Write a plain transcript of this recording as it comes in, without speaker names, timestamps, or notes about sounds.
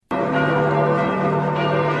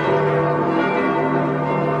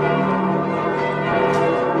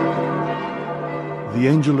the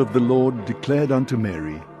angel of the Lord declared unto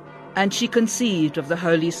Mary, and she conceived of the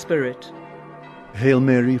Holy Spirit. Hail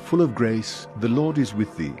Mary, full of grace, the Lord is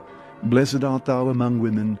with thee. Blessed art thou among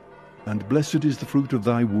women, and blessed is the fruit of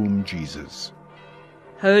thy womb, Jesus.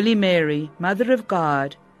 Holy Mary, Mother of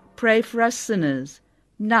God, pray for us sinners,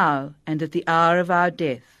 now and at the hour of our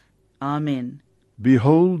death. Amen.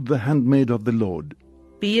 Behold the handmaid of the Lord.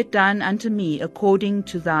 Be it done unto me according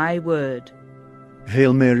to thy word.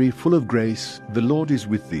 Hail Mary, full of grace, the Lord is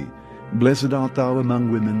with thee. Blessed art thou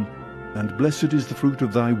among women, and blessed is the fruit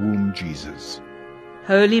of thy womb, Jesus.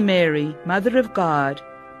 Holy Mary, Mother of God,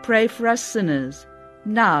 pray for us sinners,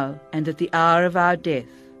 now and at the hour of our death.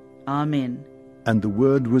 Amen. And the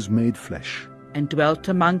Word was made flesh, and dwelt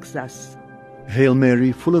amongst us. Hail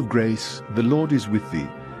Mary, full of grace, the Lord is with thee.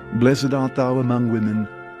 Blessed art thou among women,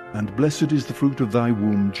 and blessed is the fruit of thy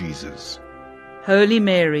womb, Jesus. Holy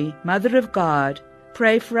Mary, Mother of God,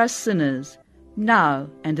 pray for us sinners, now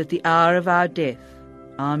and at the hour of our death.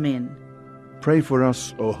 Amen. Pray for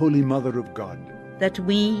us, O Holy Mother of God, that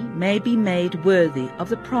we may be made worthy of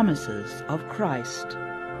the promises of Christ.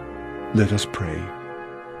 Let us pray.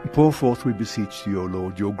 Pour forth, we beseech thee, O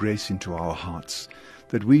Lord, your grace into our hearts,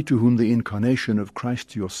 that we, to whom the incarnation of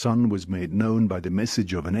Christ your Son was made known by the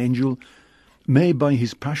message of an angel, may by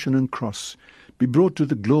his passion and cross be brought to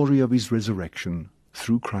the glory of his resurrection,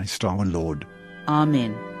 through Christ our Lord.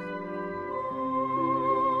 Amen.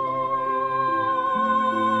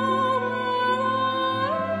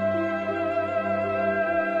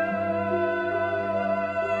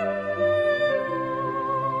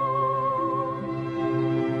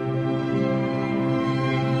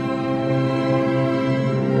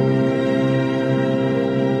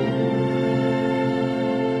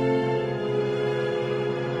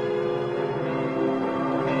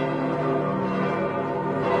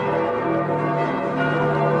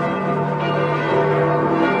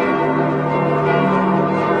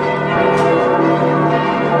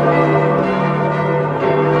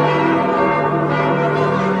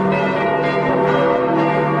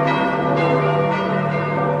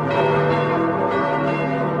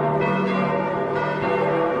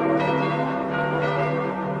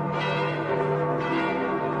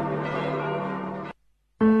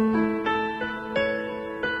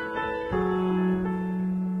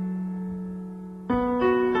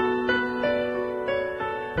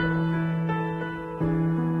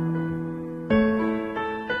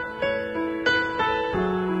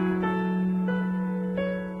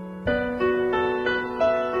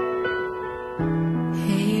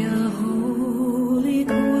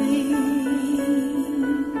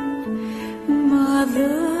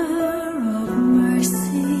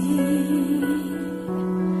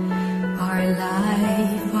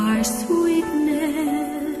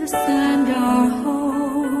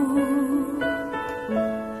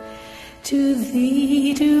 To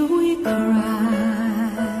thee do we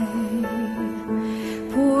cry,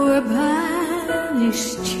 poor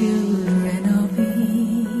banished children of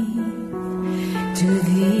Eve. To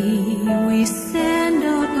thee we send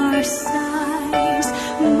out our sighs,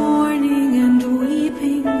 mourning and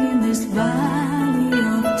weeping in this valley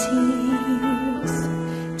of tears.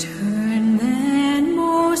 Turn then,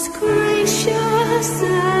 most gracious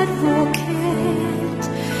Advocate,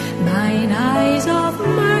 thine eyes of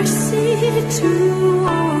mercy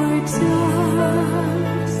towards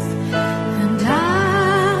us, and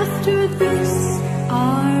after this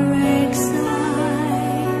our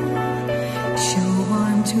exile, show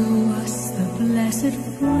unto us the blessed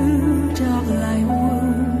fruit of thy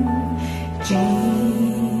womb,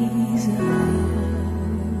 Jesus.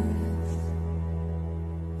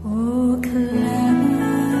 O clement,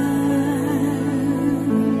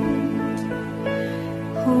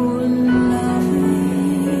 O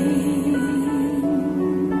loving,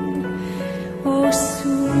 O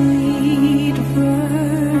sweet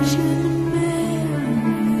Virgin Mary.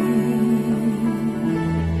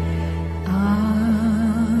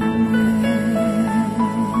 Amen.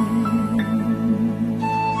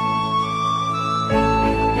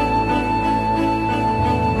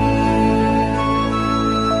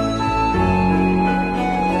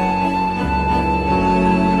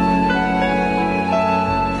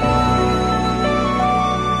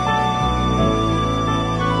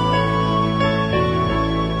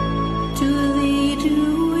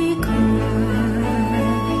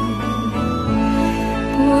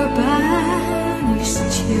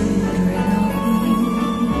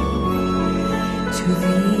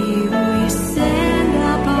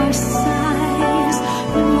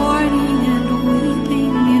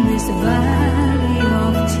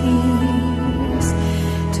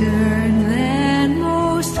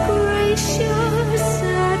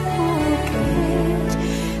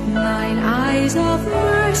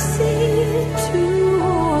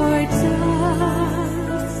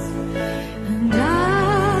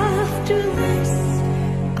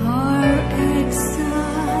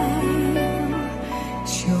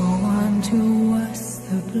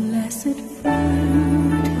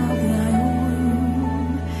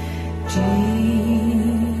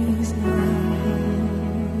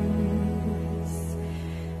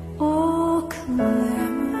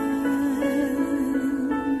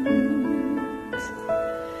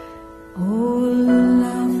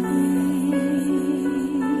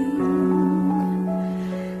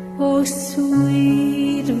 O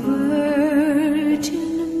sweet Virgin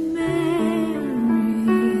Mary.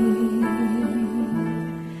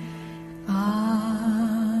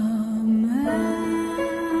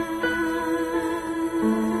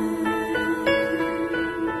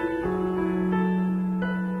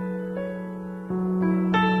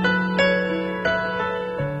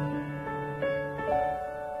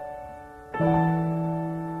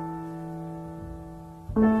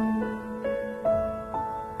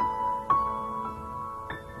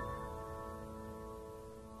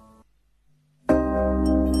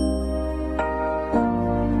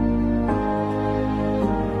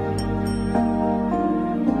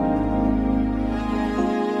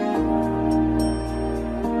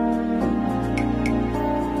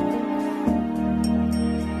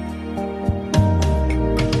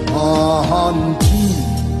 Anti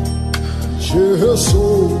Jesu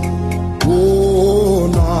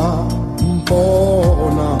ona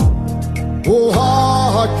mpona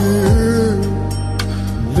ohaki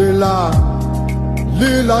lila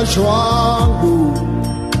jwangu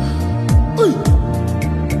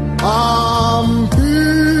ampita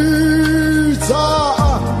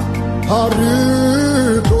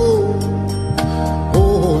harito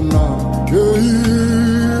ona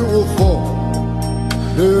ufo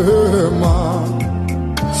Ema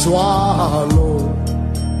swallow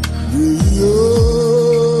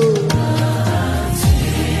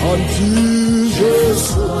Anti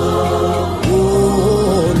Jesu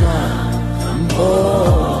ona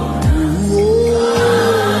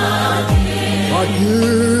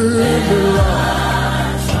Akila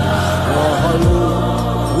swallow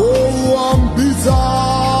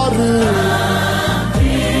ambizari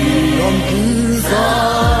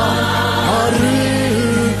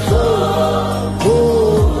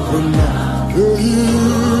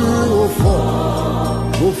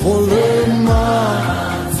Folema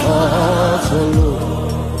Fatalo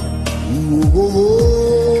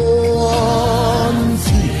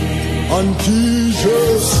Anti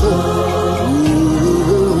Jesu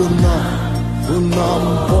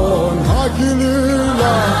Unampon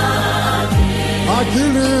Hakilila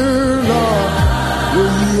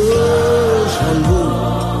Yeshalo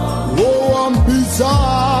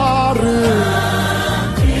Ambizari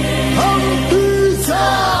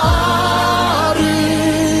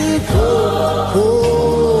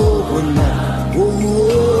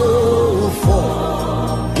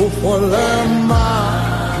Folema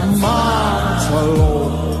Matalo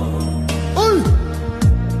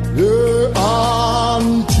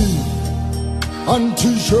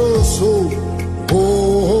Anti Jesu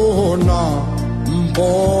ona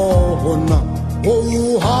mpona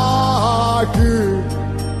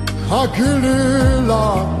hakilila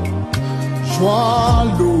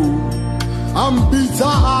shwalu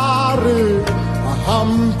ambitare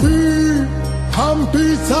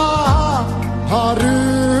hampita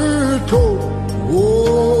harito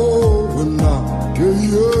ona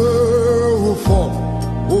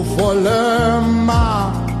ufolema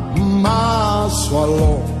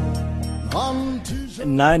maswalo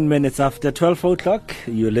 9 minutes after 12 o'clock,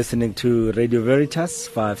 you're listening to Radio Veritas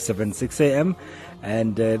 576 AM,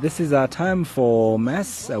 and this is our time for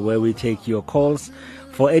Mass, where we take your calls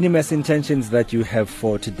for any Mass intentions that you have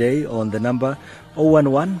for today on the number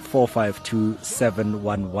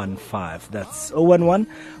 011-452-7115. That's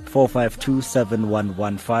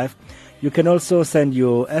 011-452-7115. You can also send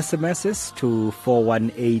your SMSs to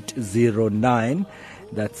 41809.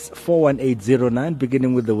 That's 41809,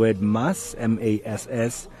 beginning with the word Mass,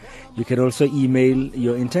 M-A-S-S. You can also email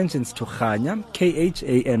your intentions to Khanya,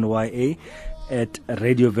 Khanya, at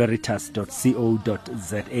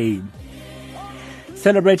radioveritas.co.za.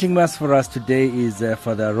 Celebrating Mass for us today is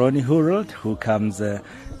Father Ronnie Hurold, who comes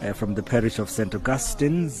from the parish of St.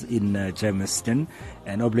 Augustine's in Germiston,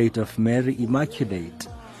 an Oblate of Mary Immaculate.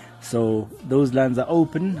 So those lines are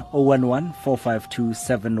open,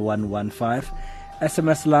 011-452-7115.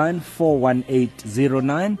 SMS line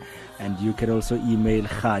 41809, and you can also email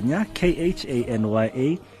Khanya,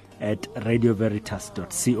 Khanya, at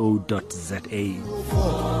radioveritas.co.za.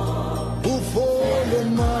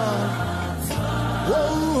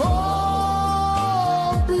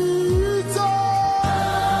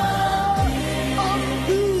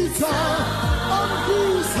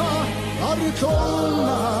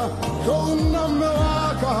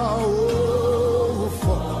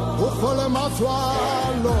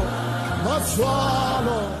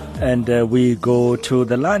 And we go to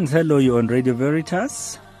the lines. Hello, you're on Radio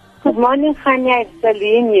Veritas. Good morning, Khanya. It's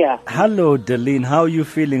Deline here. Hello, Deline. How are you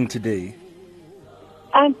feeling today?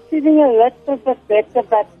 I'm feeling a little bit better,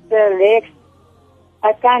 but the legs,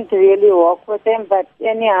 I can't really walk with them. But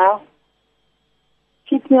anyhow,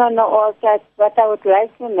 keep me on the altar. What I would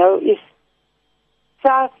like to know is,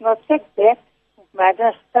 Charles not sick back.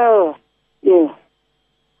 Mother still ill.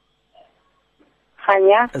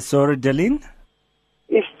 Khanya, Sorry, Delin?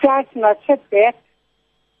 is Charles not sick back?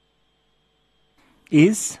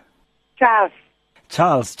 Is?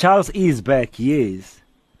 Charles, Charles is back, yes.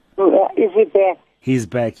 is he back? He's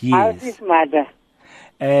back, How's yes. his mother?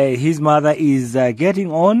 His mother is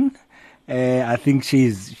getting on. I think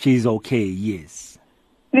she's okay, yes.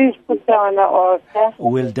 Please put her on the altar.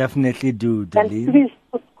 We'll definitely do, And Delin. please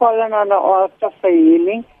put Colin on the altar for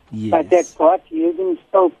healing. But that Yes. God healed him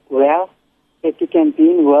so well that he can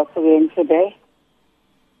be in work again today.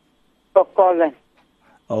 For Colin,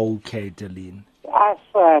 Okay, Delin. ask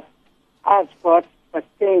God for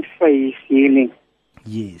thanks for his healing,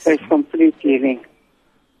 Yes. for his complete healing.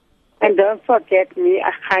 And don't forget me,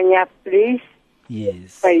 Khanya, please,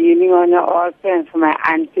 Yes. for healing on the altar and for my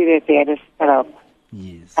auntie that had a stroke.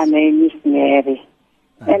 Yes. Her name is Mary.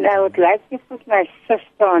 And I would like to put my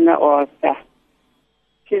sister on the altar.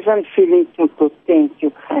 She's not feeling too good. Thank you,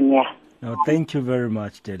 Khanya. No, thank you very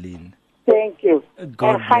much, Delin. Thank you.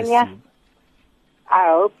 God and bless Khanya, you. I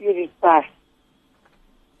hope you repass.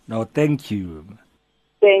 No, thank you.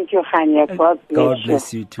 Thank you, Khanya. God bless God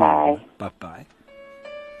bless you too. Bye. Bye-bye.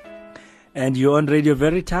 And you're on Radio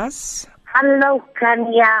Veritas? Hello,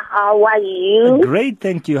 Kanya. How are you? Great,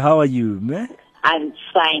 thank you. How are you, ma'am? I'm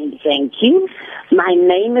fine, thank you. My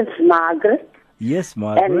name is Margaret, Yes, and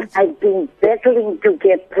Margaret. I've been battling to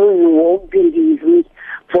get through, you won't believe me,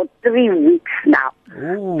 for 3 weeks now.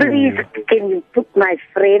 Oh, Please, can you put my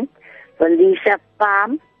friend, Felicia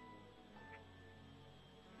Palm,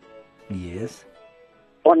 yes.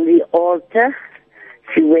 on the altar?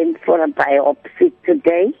 She went for a biopsy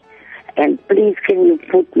today. And please, can you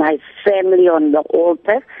put my family on the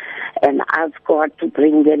altar and ask God to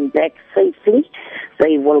bring them back safely?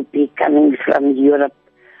 They will be coming from Europe.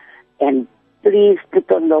 And please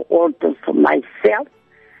put on the altar for myself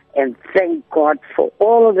and thank God for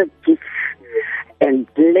all the gifts and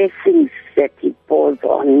blessings that He pours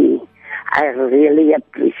on me. I really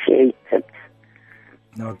appreciate it.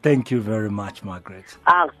 No, thank you very much, Margaret.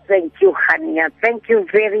 Thank you, Hania. Thank you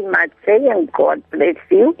very much, and God bless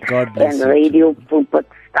you. God bless and you Radio too. Pulpit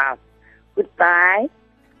staff. Goodbye.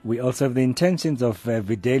 We also have the intentions of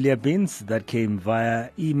Vidalia Beans that came via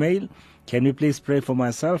email. Can you please pray for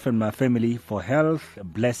myself and my family for health,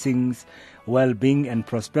 blessings, well-being and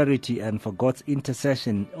prosperity, and for God's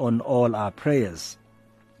intercession on all our prayers.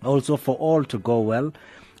 Also for all to go well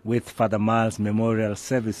with Father Miles' memorial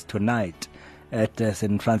service tonight at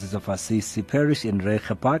St. Francis of Assisi Parish in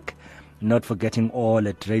Reiche Park. Not forgetting all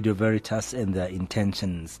at Radio Veritas and their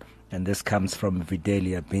intentions. And this comes from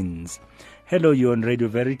Vidalia Beans. Hello, you on Radio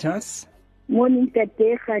Veritas? Morning,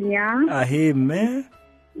 Tate Khanya. Ahime.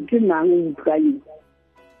 Ke mang utlwang?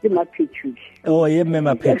 Ke Maphethusi. Oh, ye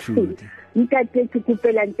Mema Petrud. Ntate ke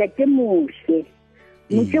kopela ntate Moshe.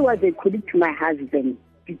 Moshe was according to my husband,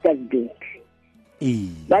 Peter's dad.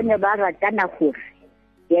 Ba ne ba ratana gore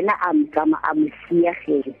yena a mo sia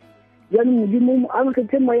gele. Jone modimo a mo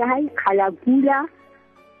ketse moya hae khala pula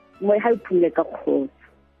moya hae phule ka khotso.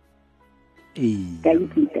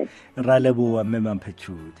 Thank you, Tate. Ra leboha Mema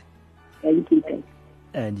Petrud. Thank you, Tate.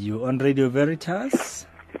 And you on Radio Veritas?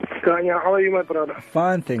 Kanya, how are you, my brother?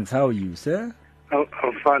 Fine, thanks. How are you, sir? I'm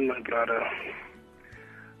fine, my brother.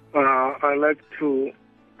 I'd like to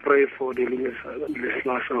pray for the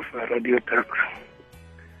listeners of Radio Tech,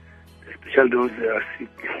 especially those that are sick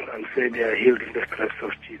and say they are healed in the stripes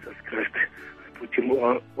of Jesus Christ. I put him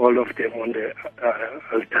all of them on the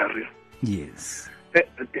altar. Yes.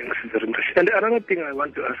 Thanks very much. And another thing I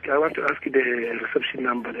want to ask the reception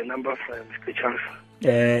number, the number from Mr. Charles.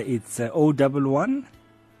 It's 011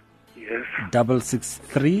 Yes.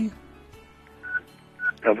 663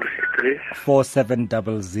 663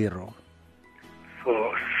 4700.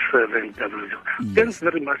 4700. Yes. Thanks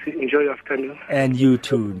very much. Enjoy your afternoon. And you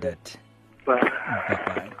too, that. Bye.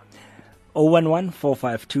 Bye-bye.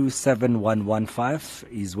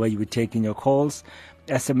 011-452-7115 is where you be taking your calls.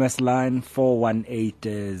 SMS line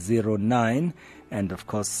 41809. And of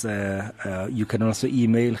course, you can also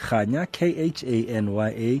email Khanya,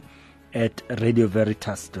 Khanya, at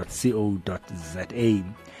radioveritas.co.za.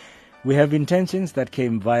 We have intentions that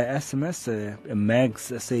came via SMS.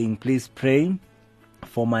 Mags saying, please pray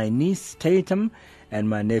for my niece Tatum and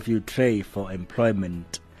my nephew Trey for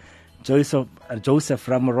employment. Joseph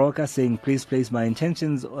Ramoroka saying, please place my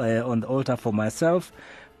intentions on the altar for myself,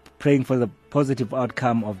 praying for the positive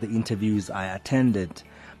outcome of the interviews I attended.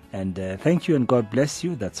 And thank you and God bless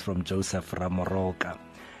you. That's from Joseph Ramoroka.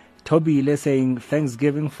 Tobile saying,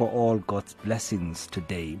 thanksgiving for all God's blessings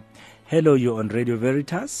today. Hello, you're on Radio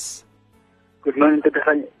Veritas. Good morning,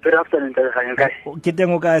 good afternoon,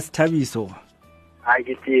 guys. Tabiso. Hi,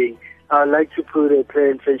 I'd like to put a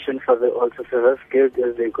prayer intention for the altar service guild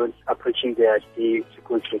as they're approaching their day to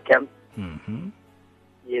go to camp. Mm-hmm.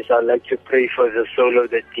 Yes, I'd like to pray for the soul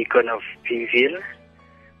of the deacon of Pinville.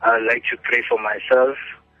 I'd like to pray for myself.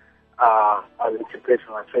 I'd like to pray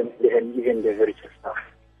for my family and even the Veritas staff.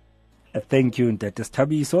 Thank you, Ntates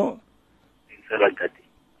Tabiso.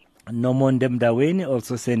 Nomondem Daweni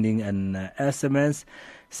also sending an SMS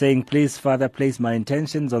saying, please, Father, place my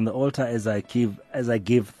intentions on the altar as I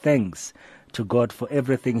give thanks to God for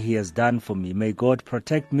everything He has done for me. May God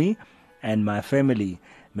protect me and my family.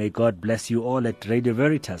 May God bless you all at Radio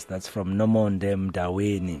Veritas. That's from Nomondem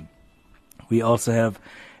Daweni. We also have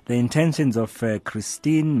the intentions of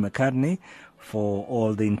Christine McCartney for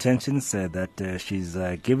all the intentions that she's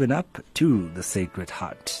given up to the Sacred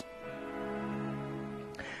Heart.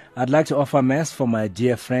 I'd like to offer Mass for my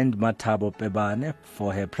dear friend Matabo Pebane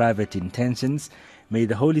for her private intentions. May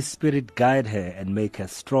the Holy Spirit guide her and make her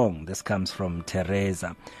strong. This comes from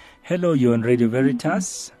Teresa. Hello, you're on Radio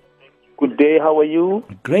Veritas. Good day, how are you?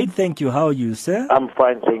 Great, thank you. How are you, sir? I'm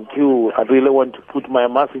fine, thank you. I really want to put my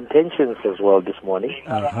Mass intentions as well this morning.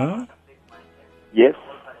 Uh-huh. Yes.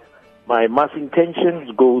 My Mass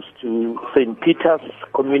intentions goes to St. Peter's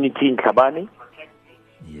Community in Kabani.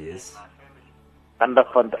 Yes. Under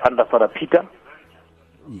Father Peter.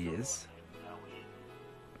 Yes.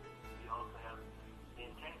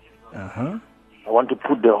 Uh-huh. I want to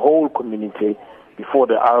put the whole community before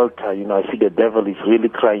the altar. You know, I see the devil is really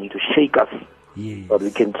trying to shake us. Yes. But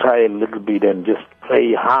we can try a little bit and just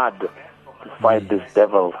pray hard to fight this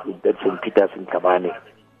devil with that St. Peter's in Kabani.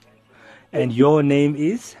 And your name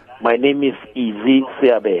is? My name is Izzy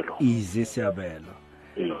Seabelo. Izzy Seabelo.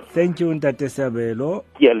 Thank you, Ntate Seabelo.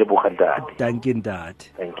 Thank you, Dad.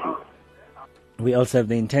 Thank you. We also have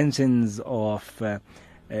the intentions of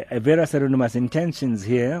various anonymous intentions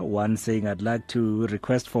here. One saying, I'd like to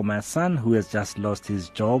request for my son who has just lost his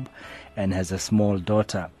job and has a small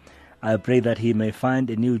daughter. I pray that he may find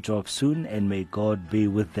a new job soon and may God be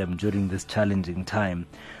with them during this challenging time.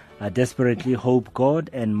 I desperately hope God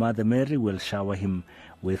and Mother Mary will shower him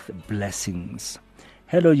with blessings.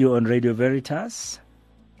 Hello, you're on Radio Veritas.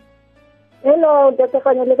 Hello, Dr.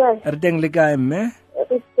 Kanyalika. Erdeng lika emme?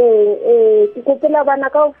 Ke kopela bana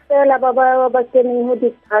kaofela ba keneng ho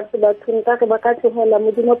di-drugs bathong ka re ba ka tlogela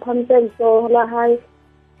modimo phampenso la hae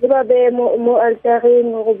le ba be mo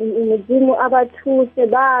altareng gore modimo a ba thuse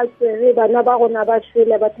ba tswere bana ba rona ba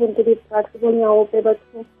shwele ba thente di-drugs bonyaope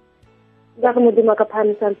bathong ka re modimo ka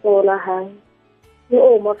phampenso la hae ke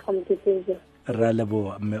Oma from Kiteza. Ra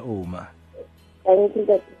leboha mme Oma. Thank you,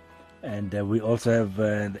 Dr. And we also have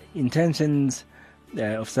the intentions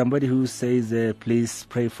of somebody who says, please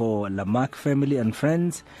pray for Lamarck family and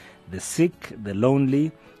friends, the sick, the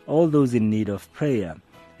lonely, all those in need of prayer.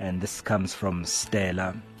 And this comes from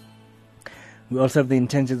Stella. We also have the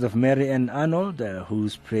intentions of Mary Ann Arnold,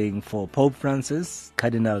 who's praying for Pope Francis,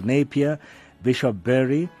 Cardinal Napier, Bishop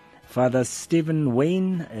Berry, Father Stephen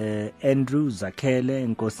Wayne, Andrew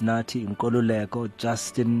Zakele, Nkosnati, Nkoluleko,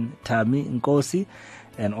 Justin Tami, Nkosi,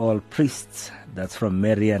 and all priests. That's from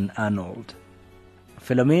Marian Arnold.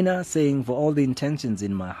 Philomena saying, for all the intentions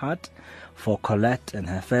in my heart, for Colette and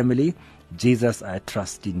her family, Jesus, I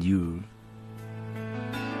trust in you.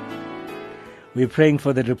 We're praying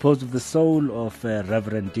for the repose of the soul of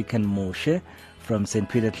Reverend Deacon Moshe from St.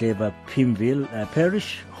 Peter Clever, Pimville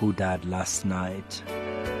Parish, who died last night.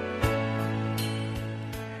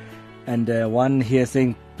 And one here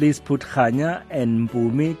saying, please put Khanya and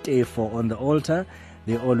Mpumi Tefo on the altar.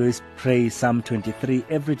 They always pray Psalm 23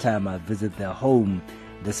 every time I visit their home.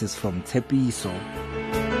 This is from Tepiso.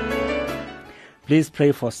 Please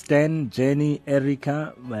pray for Stan, Jenny,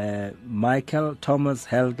 Erica, Michael, Thomas,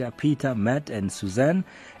 Helga, Peter, Matt, and Suzanne,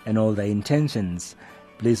 and all their intentions.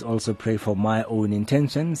 Please also pray for my own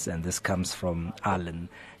intentions, and this comes from Alan.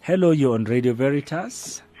 Hello, you're on Radio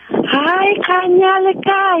Veritas. Hi, Kanya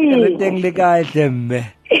Lekai. Everything Lekai,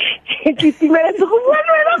 Demme.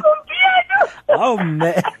 Oh,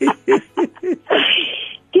 man.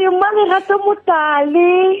 Ke mane rata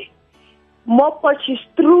motale mo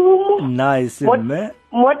Potchefstroom. Nice, man.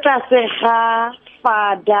 Mo tlase ga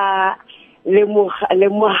Fada le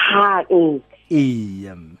mohang.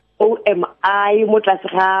 OMI mo tlase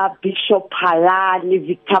ga Bishop Phalane,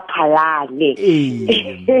 Victor Phalane.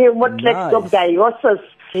 Mo tlase of diocese.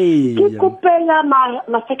 Ke kopela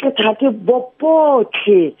ma secretary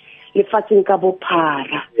bopotlhe lefatsheng ka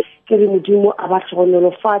bophara. ke re modimo a ba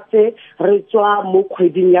tlhonolofatse re tswa mo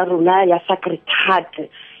kgweding ya rona ya Sacred Heart.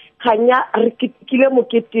 Kanya re ketekile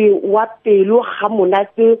mokete wa pelo ga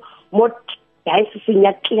monate mo diocese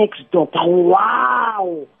ya Klerksdorp.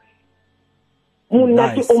 Wow,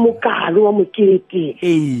 monate o mokalo wa mokete.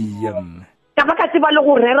 Ka ba ka tseba le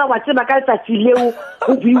go rera wa tseba ka tsatsi leo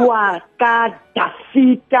go biwa ka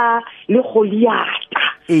Dafita le Goliata.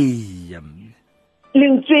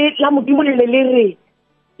 Lentswe la modimo le re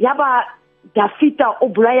ya ba Dafita o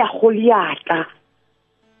bolaya Goliata.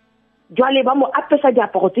 Jwale ba mo apesa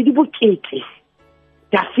diaparo tse di bokete.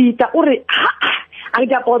 Dafita o re a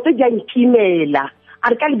diaparo tse di a nkimela. A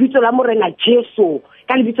re ka lebitso la morena Jesu,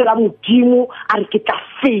 ka lebitso la modimo a re ke tla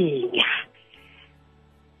fenya.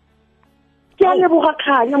 Ke a leboga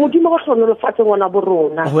Khanya, modimo go hlonolofatse ngwana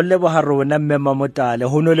borona. Ho leboga rona mme Mamotale,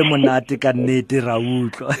 ho no le monate ka nnete ra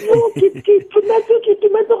utlwa. Ke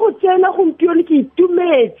tumetse go tsena gompieno ke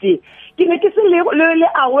itumetse. Ke ne ke se le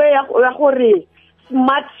aware ya gore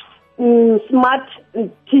smart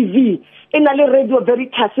TV ena le Radio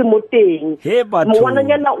Veritas mo teng.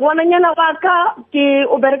 Ngwananyana wa ka ke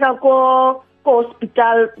o bereka ko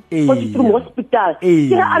hospital, hospital.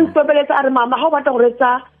 Ke a ntobeletse a re mama ha o batla go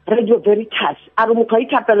retsa Radio Veritas a re mokgwa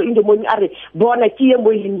ithapelo inde moni a re bona ke ye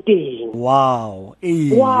mo ileng teng. Wow,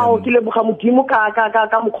 ke leboga modimo ka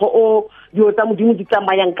mokgwa o dio tsa modimo di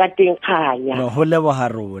tsamayang ka teng Khanya. No, ho leboga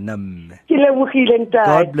rona mme. Ke lebogile ntate.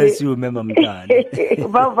 God bless you mme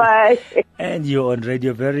Mamtale. Bye bye. And you're on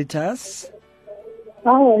Radio Veritas.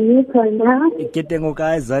 How are you, Khanya? Ke teng o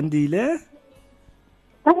kae Zandile?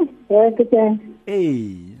 Good day.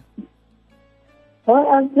 Hey. Well,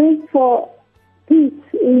 I pray for peace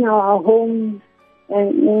in our homes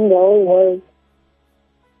and in the whole world.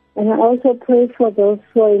 And I also pray for those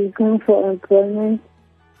who are looking for employment.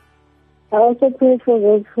 I also pray for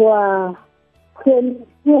those who have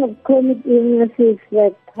chronic illnesses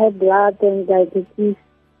like high blood and diabetes.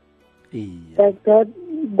 That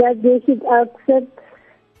they should accept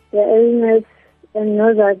the illness and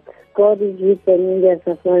know that God is with them in their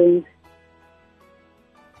sufferings.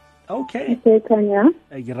 Okay. Khanya.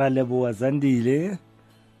 Ra leboa Zandile.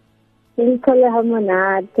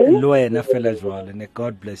 Luena fela jwale.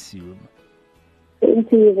 God bless you.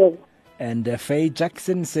 Thank you. And Faye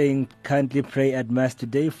Jackson saying, kindly pray at Mass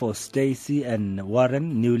today for Stacy and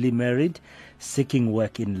Warren, newly married, seeking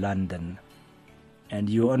work in London. And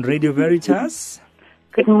you on Radio Veritas?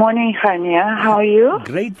 Good morning, Khanya. How are you?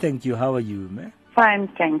 Great, thank you. How are you, ma'am? Fine,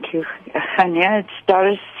 thank you, Khanya. It's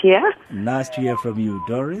Doris here. Nice to hear from you,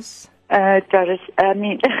 Doris.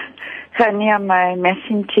 Khanya, my mass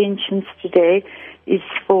intentions today is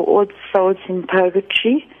for all the souls in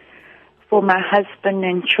purgatory, for my husband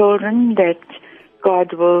and children, that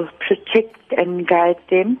God will protect and guide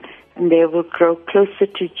them and they will grow closer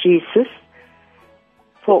to Jesus.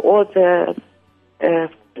 For all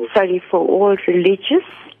all religious,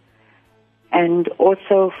 and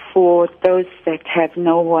also for those that have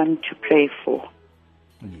no one to pray for.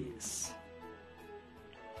 Yes.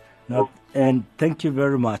 No, and thank you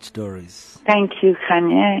very much, Doris. Thank you,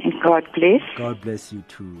 Khanya, and God bless. God bless you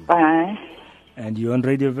too. Bye. And you on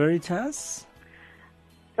Radio Veritas?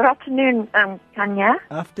 Good afternoon, Khanya.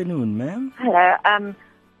 Afternoon, ma'am. Hello.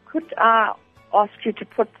 Could I ask you to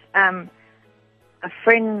put a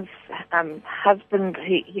friend's husband?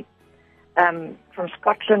 He from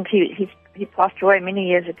Scotland. He passed away many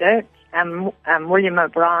years ago. William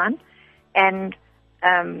O'Brien, and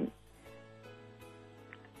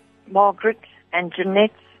Margaret and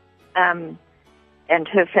Jeanette, and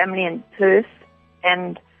her family in Perth,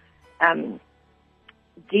 and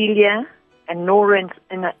Delia and Nora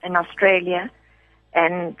in Australia,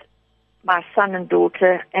 and my son and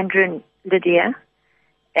daughter, Andrew and Lydia,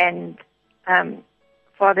 and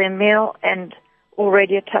Father Emil, and all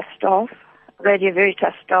Radio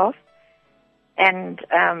Veritas staff, and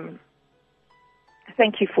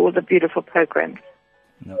thank you for all the beautiful programs.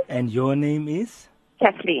 No. And your name is?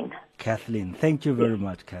 Kathleen. Kathleen. Thank you very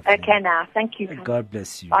much, Kathleen. Okay, now. Thank you. God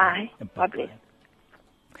bless you. Bye. God bless.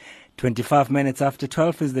 25 minutes after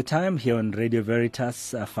 12 is the time here on Radio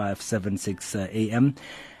Veritas, 576 AM.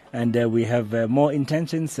 And we have more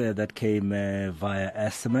intentions that came via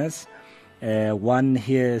SMS. One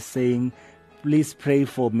here saying, please pray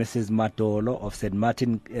for Mrs. Matolo of St.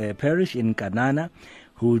 Martin Parish in Kanana,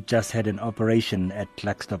 who just had an operation at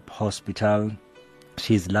Klerksdorp Hospital.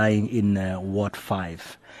 She's lying in Ward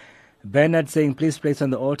 5. Bernard saying, please place on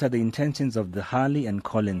the altar the intentions of the Harley and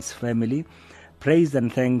Collins family. Praise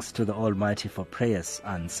and thanks to the Almighty for prayers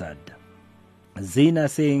answered. Zina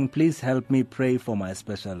saying, please help me pray for my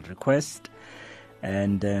special request.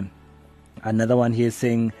 And another one here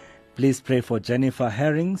saying, Please pray for Jennifer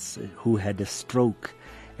Herrings, who had a stroke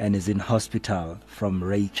and is in hospital, from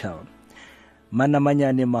Rachel.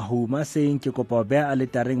 Manamanyane Mahuma saying ke kopa be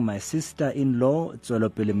alitaring my sister-in-law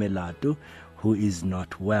Tswelopele Melatu, who is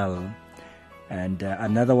not well. And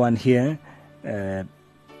another one here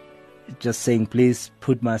just saying, please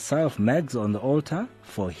put myself, Mags, on the altar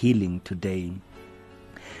for healing today.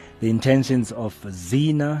 The intentions of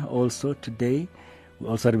Zina also today. We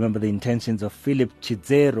also remember the intentions of Philip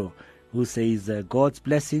Chizero, who says, God's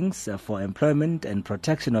blessings for employment and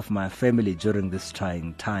protection of my family during this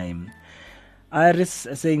trying time. Iris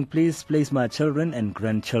saying, please place my children and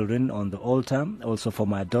grandchildren on the altar, also for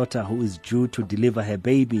my daughter who is due to deliver her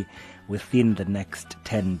baby within the next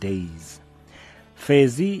 10 days.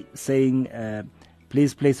 Fezi saying,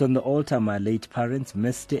 please place on the altar my late parents,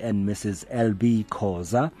 Mr. and Mrs. L.B.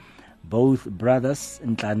 Koza, both brothers,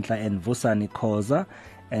 Ntlantla and Vusani Koza,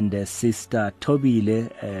 and sister Tobile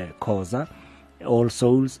Koza, all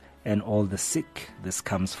souls and all the sick. This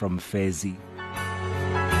comes from Fezi.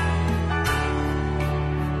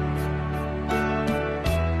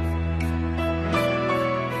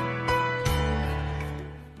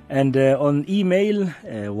 And on email,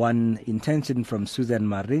 one intention from Susan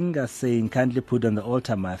Maringa saying, kindly put on the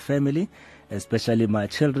altar my family, especially my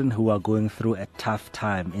children who are going through a tough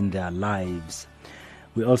time in their lives.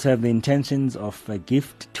 We also have the intentions of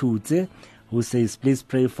Gift Tudze, who says, please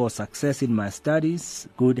pray for success in my studies,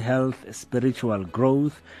 good health, spiritual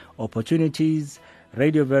growth, opportunities,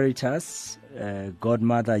 Radio Veritas,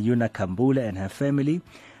 Godmother Yuna Kambule and her family,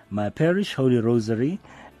 my parish, Holy Rosary,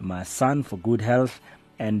 my son for good health,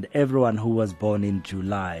 and everyone who was born in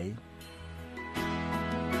July.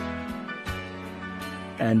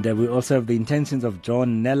 And we also have the intentions of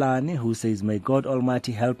John Nelani, who says, may God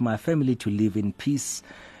Almighty help my family to live in peace.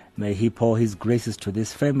 May He pour His graces to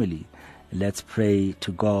this family. Let's pray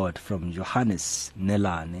to God, from Johannes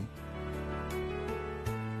Nelani.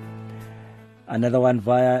 Another one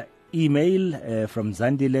via email from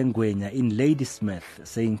Zandile Ngwenya in Ladysmith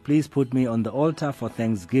saying, please put me on the altar for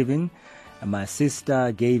Thanksgiving. My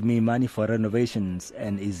sister gave me money for renovations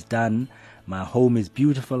and is done. My home is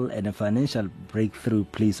beautiful and a financial breakthrough,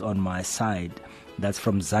 please, on my side. That's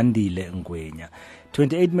from Zandile Ngwenya.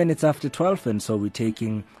 28 minutes after 12, and so we're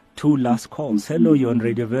taking two last calls. Hello, you're on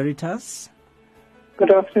Radio Veritas.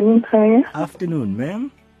 Good afternoon, Kaya. Afternoon,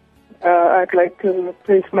 ma'am. I'd like to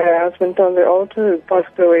place my husband on the altar, who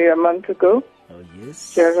passed away a month ago. Oh,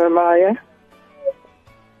 yes. Jeremiah.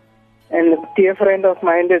 And a dear friend of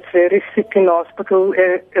mine that's very sick in hospital,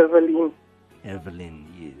 Evelyn. Evelyn,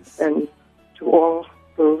 yes. And to all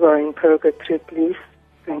those who are in purgatory, please.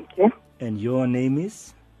 Thank you. And your name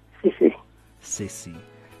is? Sissy. Sissy.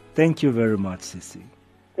 Thank you very much, Sissy.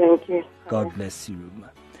 Thank you. God bless you.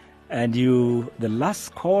 And you, the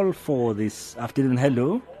last call for this afternoon.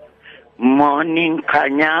 Hello. Morning,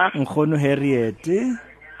 Kanya. Nkhono Harriet.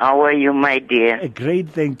 How are you, my dear? Great,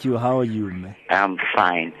 thank you. How are you, ma'am? I'm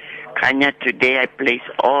fine. Kanya, today I place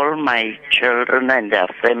all my children and their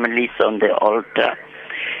families on the altar.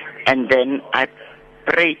 And then I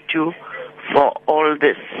pray too for all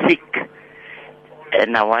the sick.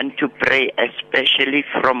 And I want to pray especially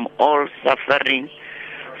from all suffering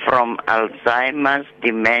from Alzheimer's,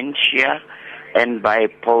 dementia, and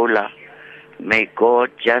bipolar. May God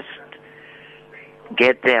just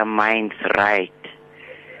get their minds right.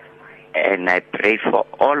 And I pray for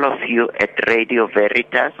all of you at Radio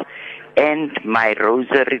Veritas and my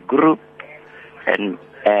Rosary group and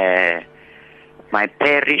my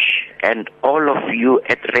parish and all of you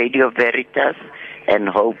at Radio Veritas, and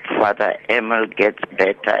hope Father Emil gets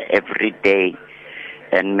better every day.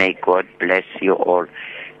 And may God bless you all.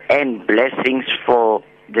 And blessings for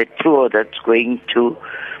the tour that's going to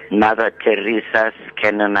Mother Teresa's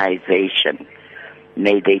canonization.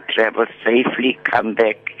 May they travel safely, come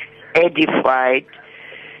back edified,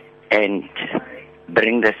 and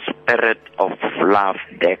bring the spirit of love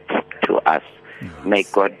back to us. Yes. May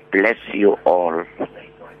God bless you all.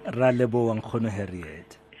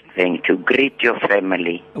 Thank you. Greet your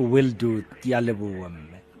family. Will do.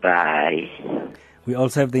 Bye. We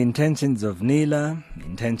also have the intentions of Neela, the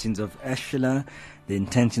intentions of Ashla, the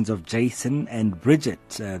intentions of Jason and Bridget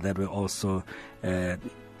that were also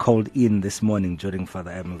called in this morning during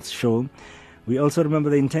Father Emil's show. We also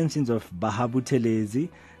remember the intentions of Bahabu Telezi,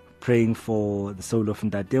 praying for the soul of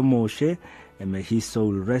Ndate Moshe, and may his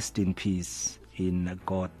soul rest in peace in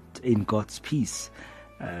God's peace.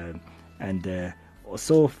 And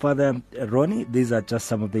so, Father Ronnie, these are just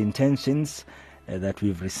some of the intentions that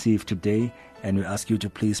we've received today, and we ask you to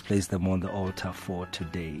please place them on the altar for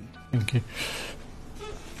today. Thank you.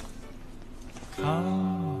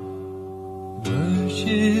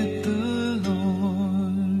 Worship the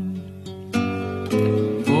Lord,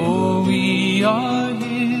 for we are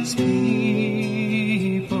His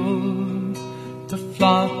people, the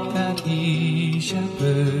flock that He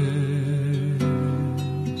shepherds.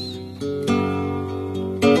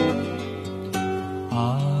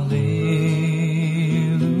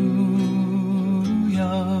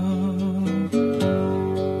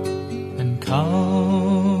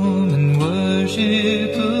 Come and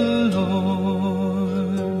worship the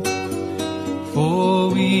Lord, for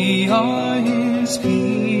we are His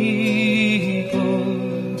people,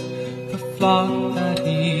 the flock that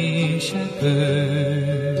He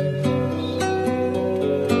shepherds.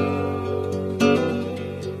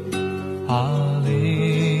 Hallelujah.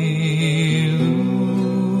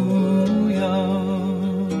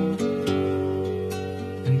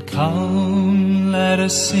 And come, let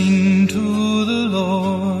us sing to the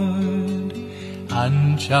Lord,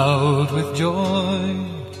 and shout with joy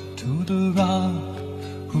to the rock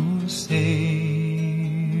who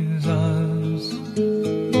saves us.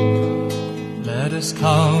 Let us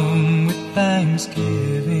come with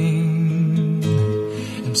thanksgiving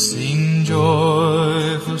and sing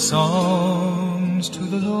joyful songs to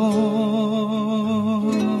the Lord.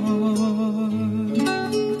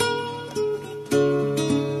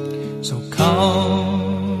 So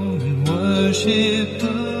come and worship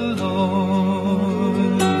the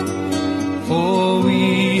Lord, for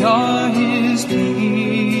we are His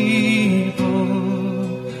people,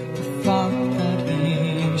 the flock that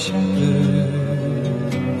He shepherds.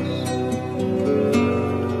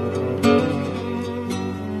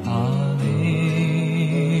 Hallelujah.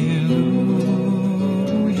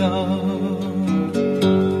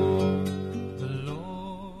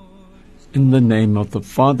 In the name of the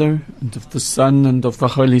Father, and of the Son, and of the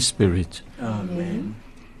Holy Spirit. Amen.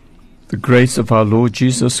 The grace of our Lord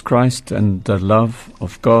Jesus Christ, and the love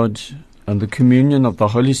of God, and the communion of the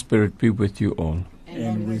Holy Spirit be with you all.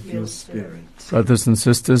 And with your spirit. Brothers and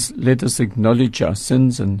sisters, let us acknowledge our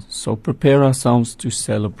sins and so prepare ourselves to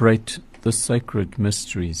celebrate the sacred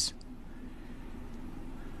mysteries.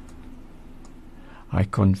 I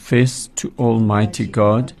confess to Almighty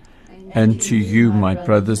God and to you, my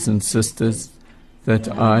brothers and sisters, that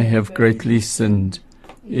I have greatly sinned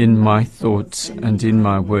in my thoughts and in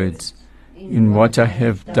my words, in what I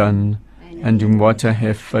have done and in what I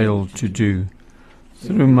have failed to do,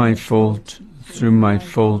 through my fault, through my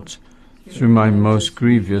most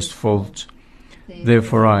grievous fault.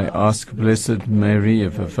 Therefore I ask Blessed Mary,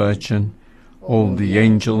 ever Virgin, all the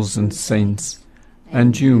angels and saints,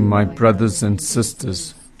 and you, my brothers and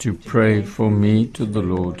sisters, to pray for me to the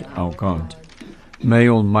Lord our God. May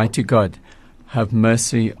Almighty God have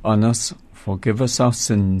mercy on us, forgive us our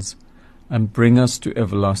sins, and bring us to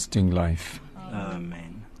everlasting life.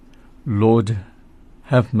 Amen. Lord,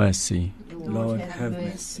 have mercy. Lord, have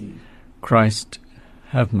mercy. Christ,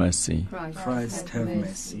 have mercy. Christ, have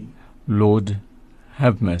mercy. Lord,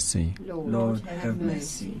 have mercy. Lord, have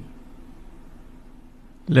mercy.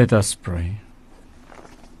 Let us pray.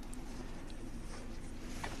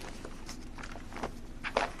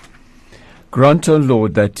 Grant, O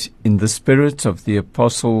Lord, that in the spirit of the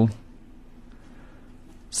Apostle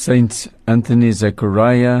Saint Anthony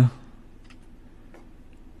Zechariah,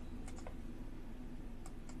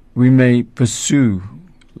 we may pursue,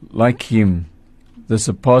 like him, the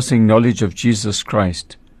surpassing knowledge of Jesus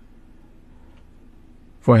Christ.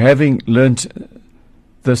 For having learnt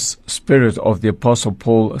this spirit of the Apostle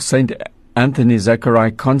Paul, Saint Anthony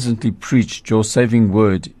Zechariah constantly preached your saving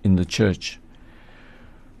word in the church.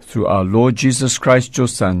 Through our Lord Jesus Christ, your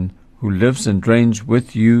Son, who lives and reigns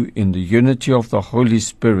with you in the unity of the Holy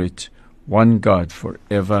Spirit, one God,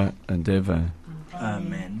 forever and ever.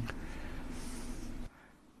 Amen.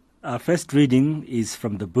 Our first reading is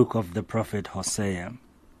from the book of the prophet Hosea.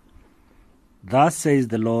 Thus says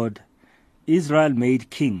the Lord, Israel made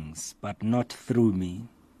kings, but not through me.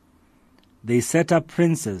 They set up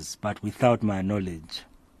princes, but without my knowledge.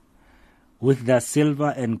 With their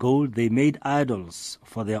silver and gold they made idols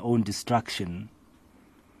for their own destruction.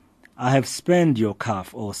 I have spurned your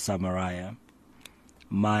calf, O Samaria.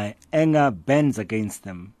 My anger burns against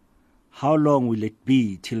them. How long will it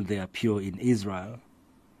be till they are pure in Israel?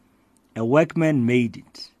 A workman made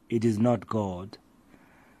it, it is not God.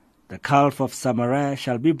 The calf of Samaria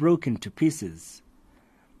shall be broken to pieces,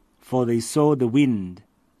 for they sow the wind,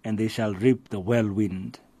 and they shall reap the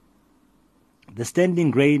whirlwind. The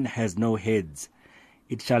standing grain has no heads,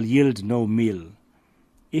 it shall yield no meal.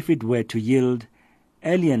 If it were to yield,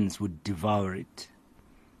 aliens would devour it.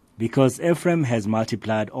 Because Ephraim has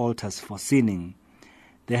multiplied altars for sinning,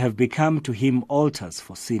 they have become to him altars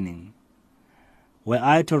for sinning. Were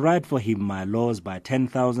I to write for him my laws by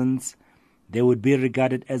 10,000s, they would be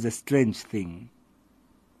regarded as a strange thing.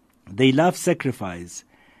 They love sacrifice.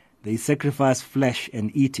 They sacrifice flesh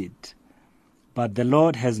and eat it. But the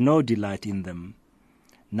Lord has no delight in them.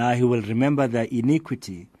 Now he will remember their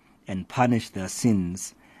iniquity and punish their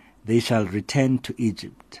sins. They shall return to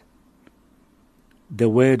Egypt. The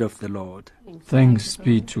word of the Lord. Thanks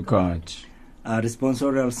be to God. Our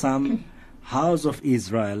responsorial psalm, House of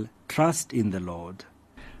Israel, trust in the Lord.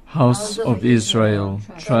 House of Israel,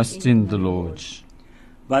 trust in the Lord.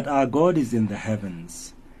 But our God is in the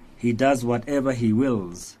heavens. He does whatever he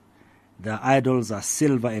wills. Their idols are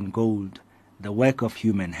silver and gold, the work of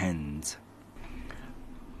human hands.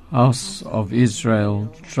 House of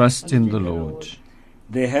Israel, trust in the Lord.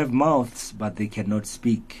 They have mouths, but they cannot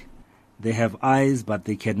speak. They have eyes, but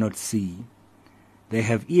they cannot see. They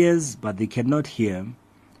have ears, but they cannot hear.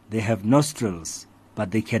 They have nostrils,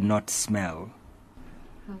 but they cannot smell.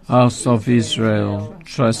 House of Israel,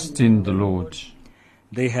 trust in the Lord.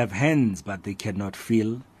 They have hands, but they cannot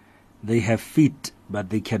feel. They have feet, but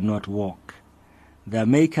they cannot walk. Their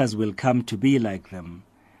makers will come to be like them,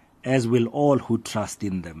 as will all who trust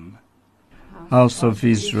in them. House of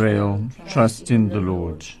Israel, trust in the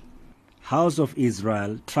Lord. House of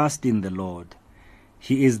Israel, trust in the Lord.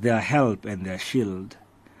 He is their help and their shield.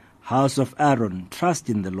 House of Aaron, trust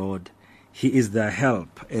in the Lord. He is their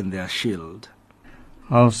help and their shield.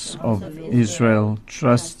 House of Israel,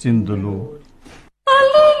 trust in the Lord.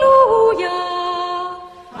 Alleluia.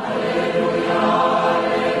 Alleluia.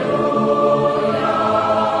 Alleluia.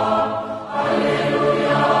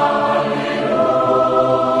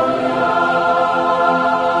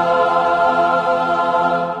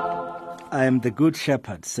 I am the good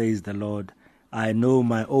shepherd, says the Lord. I know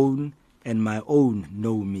my own, and my own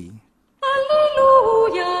know me.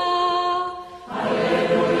 Alleluia.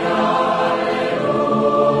 Alleluia.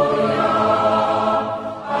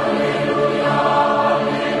 Alleluia.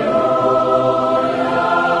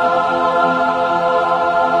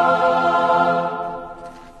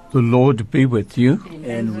 The Lord be with you.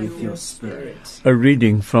 And with your spirit. A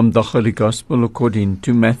reading from the Holy Gospel according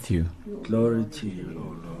to Matthew. Glory to you, O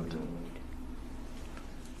Lord.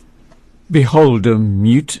 Behold, a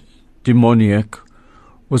mute demoniac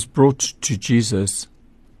was brought to Jesus,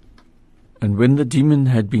 and when the demon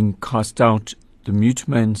had been cast out, the mute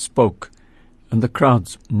man spoke, and the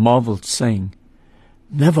crowds marveled, saying,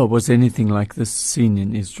 Never was anything like this seen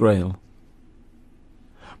in Israel.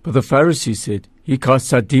 But the Pharisees said, He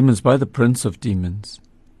casts out demons by the prince of demons.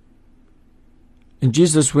 And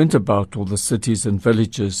Jesus went about all the cities and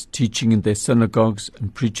villages, teaching in their synagogues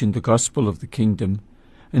and preaching the gospel of the kingdom,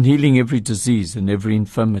 and healing every disease and every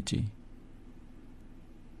infirmity.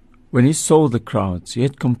 When he saw the crowds, he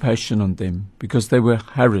had compassion on them, because they were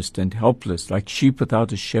harassed and helpless, like sheep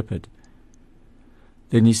without a shepherd.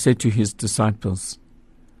 Then he said to his disciples,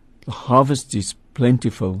 The harvest is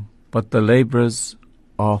plentiful, but the laborers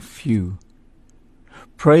are few.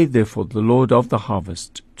 Pray therefore the Lord of the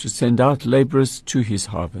harvest to send out laborers to his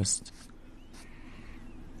harvest.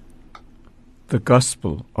 The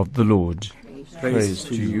Gospel of the Lord. Praise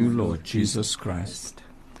to you, Lord Jesus Christ.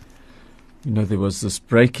 You know, there was this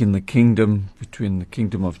break in the kingdom between the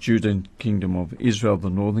kingdom of Judah and the kingdom of Israel, the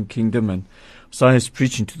northern kingdom, and Isaiah is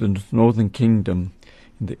preaching to the northern kingdom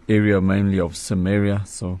in the area mainly of Samaria.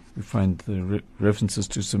 So we find the references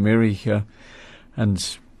to Samaria here,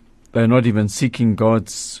 and they're not even seeking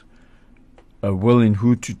God's will in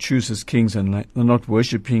who to choose as kings, and they're not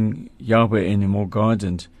worshipping Yahweh anymore, God,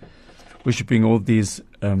 and worshipping all these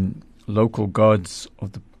local gods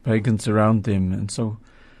of the pagans around them. And so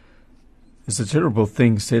there's a terrible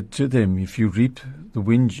thing said to them: if you reap the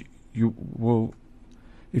wind, you will.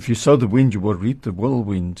 If you sow the wind, you will reap the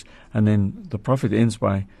whirlwind. And then the prophet ends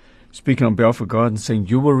by speaking on behalf of God and saying,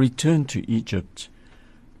 you will return to Egypt.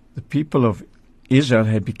 The people of Israel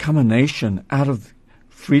had become a nation out of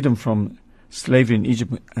freedom from slavery in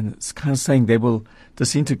Egypt, and it's kind of saying they will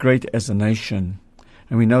disintegrate as a nation.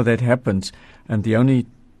 And we know that happened. And the only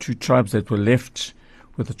two tribes that were left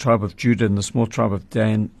were the tribe of Judah and the small tribe of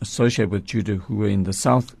Dan, associated with Judah, who were in the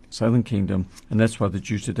southern kingdom. And that's why the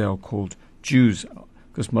Jews today are called Jews,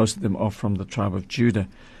 because most of them are from the tribe of Judah.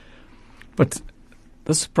 But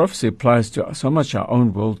this prophecy applies to so much our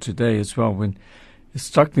own world today as well. When it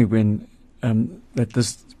struck me when that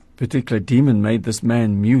this particular demon made this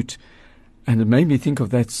man mute, and it made me think of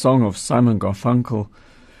that song of Simon Garfunkel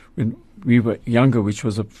when we were younger, which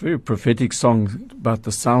was a very prophetic song about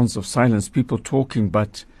the sounds of silence, people talking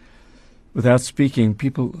but without speaking,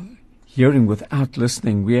 people hearing without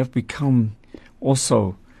listening. We have become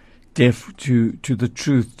also deaf to the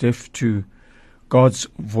truth, deaf to God's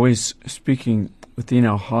voice speaking within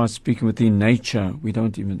our hearts, speaking within nature. We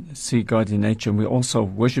don't even see God in nature. And we're also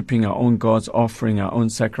worshipping our own gods, offering our own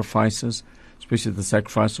sacrifices, especially the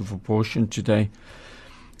sacrifice of abortion today.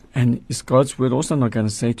 And is God's word also not going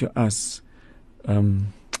to say to us, you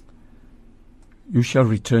shall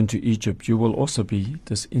return to Egypt? You will also be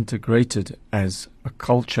disintegrated as a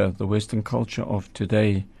culture, the Western culture of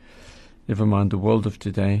today, never mind the world of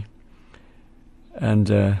today.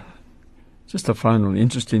 And just a final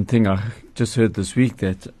interesting thing I just heard this week,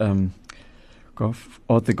 that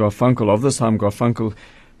Arthur Garfunkel, of the Simon Garfunkel,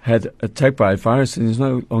 had attacked by a virus and is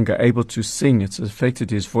no longer able to sing. It's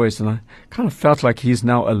affected his voice, and I kind of felt like he's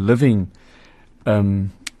now a living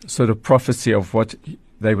sort of prophecy of what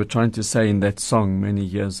they were trying to say in that song many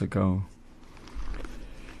years ago.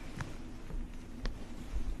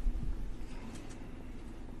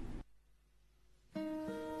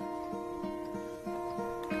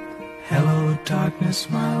 Hello, darkness,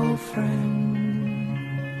 my old friend.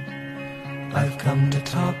 I've come to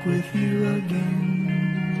talk with you again,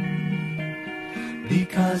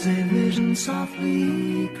 because a vision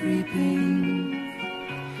softly creeping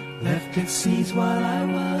left its seeds while I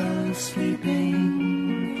was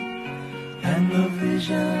sleeping, and the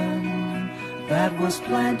vision that was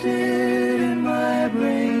planted in my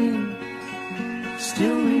brain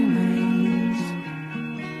still remains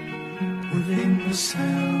within the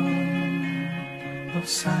sound of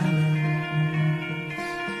silence.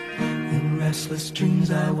 In restless dreams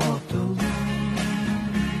I walked alone,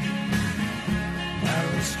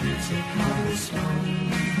 narrow streets of cobblestone,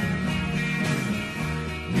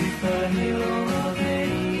 neath the halo of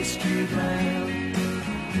a street lamp.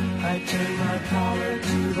 I turned my collar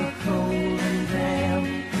to the cold and damp,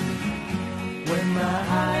 when my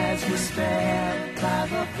eyes were stabbed by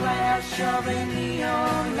the flash of a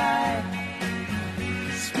neon light.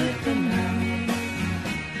 Split the night.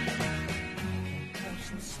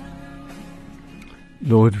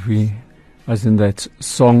 Lord, as in that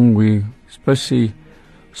song, we especially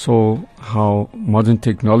saw how modern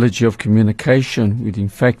technology of communication would in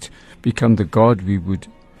fact become the God we would,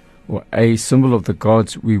 or a symbol of the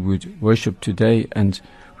gods we would worship today. And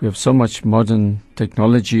we have so much modern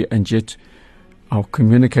technology, and yet our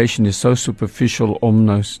communication is so superficial,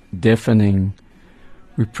 almost deafening.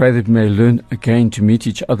 We pray that we may learn again to meet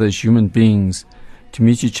each other as human beings, to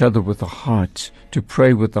meet each other with a heart, to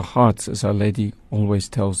pray with the hearts, as Our Lady always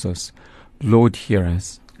tells us. Lord, hear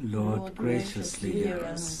us. Lord, graciously hear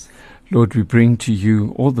us. Lord, we bring to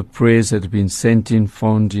you all the prayers that have been sent in,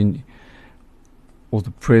 found in, all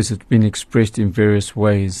the prayers that have been expressed in various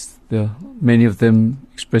ways. There are many of them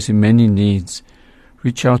expressing many needs.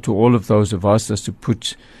 Reach out to all of those who have asked us to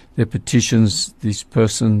put their petitions, these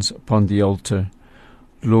persons, upon the altar.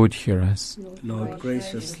 Lord, hear us. Lord,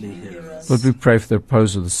 graciously hear us. Lord, we pray for the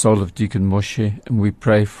repose of the soul of Deacon Moshe, and we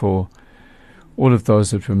pray for all of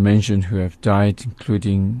those that were mentioned who have died,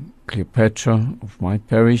 including Cleopatra of my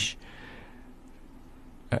parish,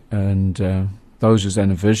 and those whose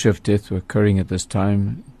anniversary of death were occurring at this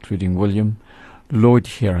time, including William. Lord,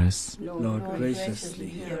 hear us. Lord, graciously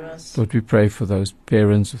hear us. Lord, we pray for those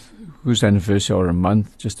parents whose anniversary are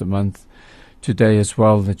just a month today as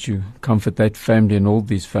well, that you comfort that family and all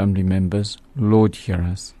these family members. Lord, hear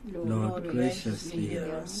us. Lord, graciously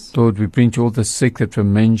hear us. Lord, we bring to all the sick that were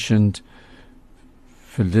mentioned,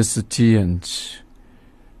 Felicity and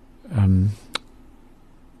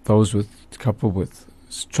those couple with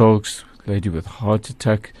strokes, lady with heart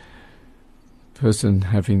attack, person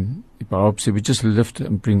having biopsy. We just lift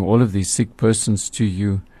and bring all of these sick persons to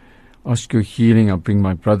you. Ask your healing. I bring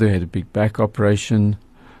my brother who had a big back operation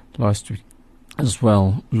last week as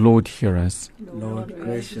well. Lord, hear us. Lord,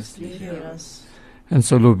 graciously hear us. And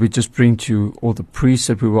so, Lord, we just bring to you all the priests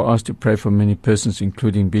that we were asked to pray for, many persons,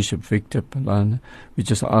 including Bishop Victor Palana. We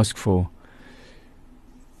just ask for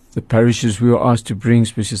the parishes we were asked to bring,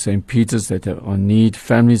 especially St. Peter's, that are in need,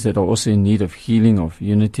 families that are also in need of healing, of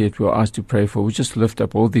unity, that we were asked to pray for. We just lift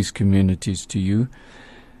up all these communities to you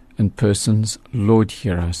and persons. Lord,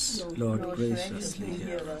 hear us. Lord, graciously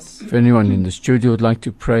hear us. If anyone in the studio would like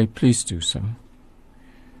to pray, please do so.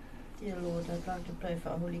 Dear Lord, I'd like to pray for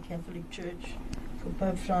our Holy Catholic Church, for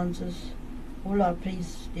Pope Francis, all our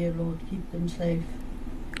priests, dear Lord, keep them safe.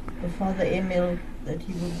 For Father Emil, that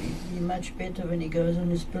he will be much better when he goes on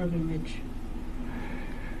his pilgrimage.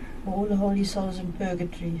 For all the holy souls in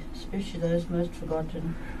purgatory, especially those most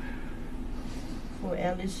forgotten. For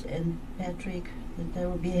Alice and Patrick, that they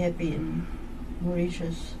will be happy in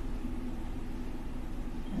Mauritius.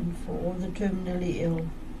 And for all the terminally ill,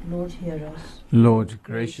 Lord, hear us. Lord,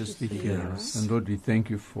 graciously hear us. And Lord, we thank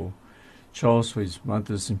you for Charles for his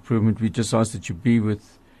mother's improvement. We just ask that you be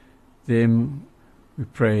with them. We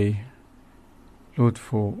pray, Lord,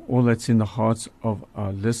 for all that's in the hearts of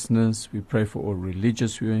our listeners. We pray for all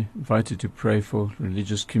religious. We are invited to pray for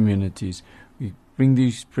religious communities. We bring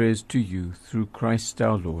these prayers to you through Christ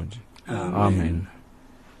our Lord. Amen. Amen.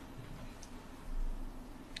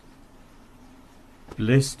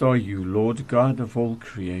 Blessed are you, Lord God of all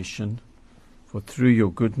creation, for through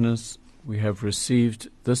your goodness we have received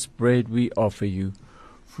this bread we offer you,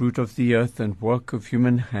 fruit of the earth and work of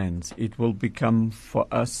human hands. It will become for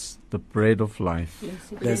us the bread of life.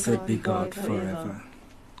 Blessed be God forever.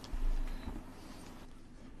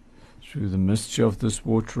 Through the mystery of this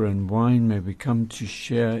water and wine may we come to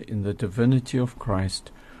share in the divinity of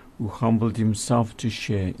Christ, who humbled himself to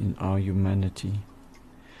share in our humanity.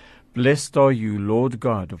 Blessed are you, Lord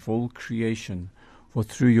God of all creation, for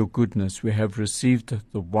through your goodness we have received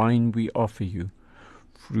the wine we offer you,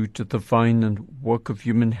 fruit of the vine and work of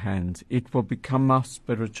human hands. It will become our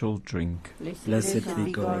spiritual drink. Blessed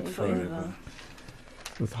be God forever.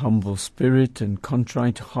 With humble spirit and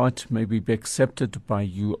contrite heart may we be accepted by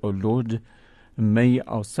you, O Lord, and may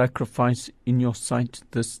our sacrifice in your sight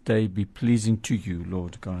this day be pleasing to you,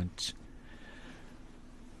 Lord God.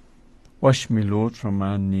 Wash me, Lord, from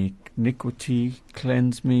my iniquity,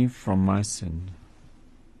 cleanse me from my sin.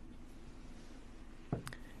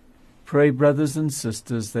 Pray, brothers and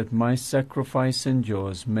sisters, that my sacrifice and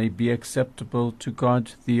yours may be acceptable to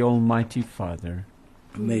God, the Almighty Father.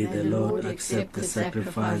 May the Lord accept the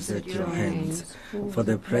sacrifice at your hands, for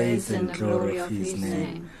the praise and glory of his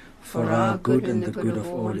name, for our good and the good of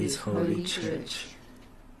all his holy church.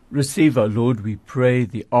 Receive, O Lord, we pray,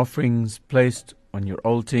 the offerings placed on your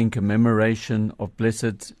altar in commemoration of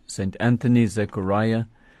blessed St. Anthony Zechariah,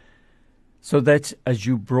 so that as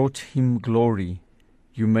you brought him glory,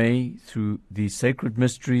 you may, through these sacred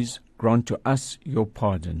mysteries, grant to us your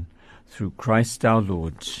pardon, through Christ our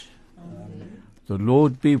Lord. Amen. The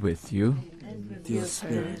Lord be with you. And with your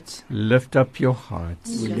spirit. Lift up your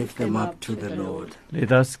hearts. We lift them up to the Lord.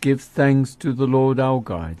 Let us give thanks to the Lord our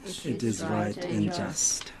God. It is right and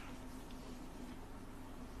just.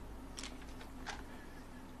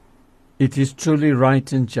 It is truly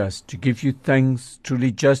right and just to give you thanks,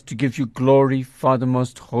 truly just to give you glory, Father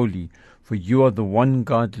most holy, for you are the one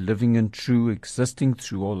God, living and true, existing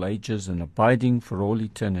through all ages and abiding for all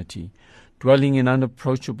eternity, dwelling in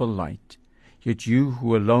unapproachable light. Yet you,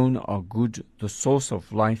 who alone are good, the source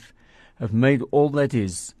of life, have made all that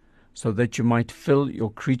is, so that you might fill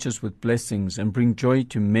your creatures with blessings and bring joy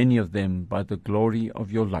to many of them by the glory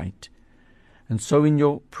of your light. And so in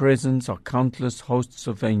your presence are countless hosts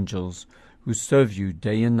of angels who serve you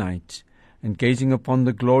day and night, and gazing upon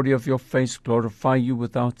the glory of your face glorify you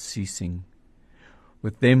without ceasing.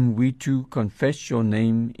 With them we too confess your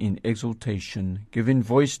name in exaltation, giving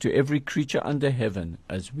voice to every creature under heaven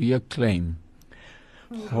as we acclaim,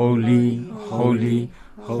 Holy, holy,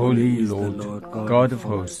 holy Lord, God of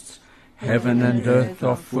hosts, heaven and earth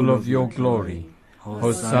are full of your glory.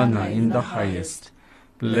 Hosanna in the highest.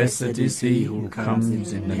 Blessed is he who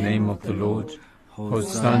comes in the name of the Lord.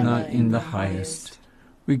 Hosanna in the highest.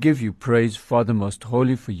 We give you praise, Father most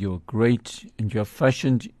holy, for you are great, and you have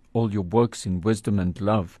fashioned all your works in wisdom and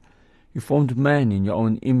love. You formed man in your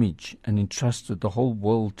own image and entrusted the whole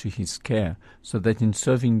world to his care, so that in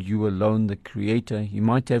serving you alone, the Creator, he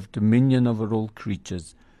might have dominion over all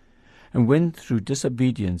creatures. And when through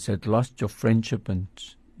disobedience had lost your friendship, and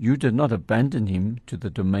you did not abandon him to the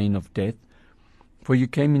domain of death, for you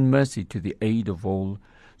came in mercy to the aid of all,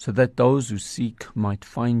 so that those who seek might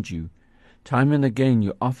find you. Time and again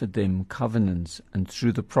you offered them covenants, and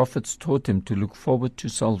through the prophets taught them to look forward to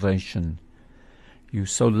salvation. You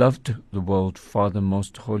so loved the world, Father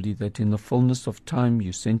most holy, that in the fullness of time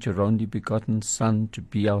you sent your only begotten Son to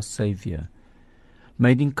be our Saviour.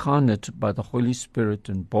 Made incarnate by the Holy Spirit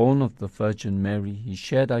and born of the Virgin Mary, he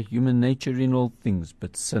shared our human nature in all things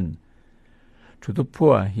but sin. To the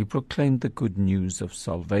poor he proclaimed the good news of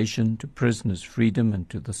salvation, to prisoners freedom, and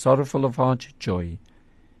to the sorrowful of heart joy.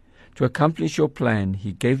 To accomplish your plan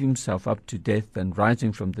he gave himself up to death, and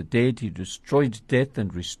rising from the dead he destroyed death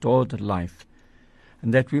and restored life.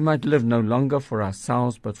 And that we might live no longer for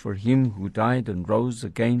ourselves, but for him who died and rose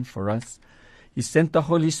again for us, he sent the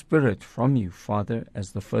Holy Spirit from you, Father,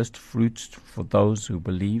 as the first fruits for those who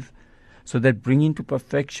believe, so that bringing to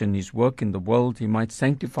perfection his work in the world, he might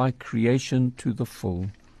sanctify creation to the full.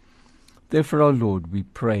 Therefore, O Lord, we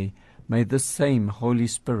pray, may the same Holy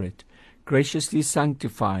Spirit graciously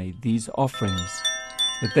sanctify these offerings,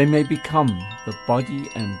 that they may become the body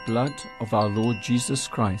and blood of our Lord Jesus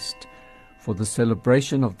Christ, for the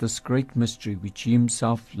celebration of this great mystery which he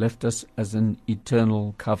himself left us as an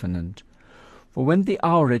eternal covenant. For when the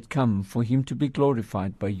hour had come for him to be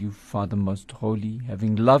glorified by you, Father most holy,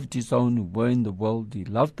 having loved his own who were in the world, he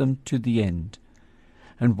loved them to the end.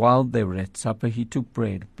 And while they were at supper, he took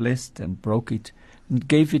bread, blessed and broke it, and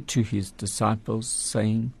gave it to his disciples,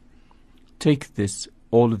 saying, "Take this,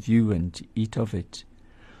 all of you, and eat of it,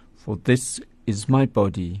 for this is my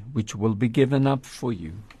body, which will be given up for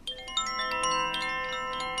you."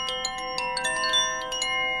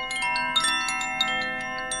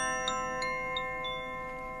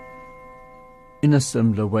 In a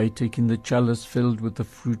similar way, taking the chalice filled with the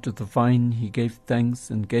fruit of the vine, he gave thanks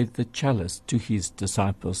and gave the chalice to his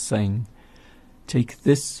disciples, saying, "Take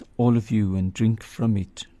this, all of you, and drink from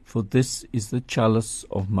it, for this is the chalice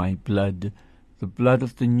of my blood, the blood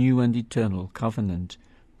of the new and eternal covenant,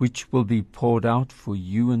 which will be poured out for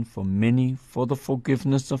you and for many for the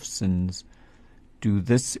forgiveness of sins. Do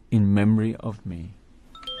this in memory of me."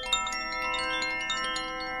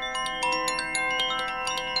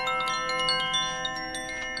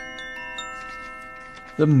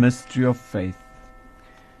 The mystery of faith.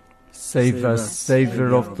 Save us,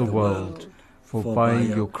 Saviour of the world, for by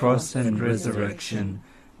your cross and resurrection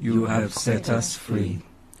you have set us free.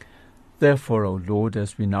 Therefore, O Lord,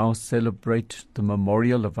 as we now celebrate the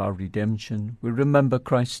memorial of our redemption, we remember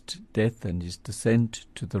Christ's death and his descent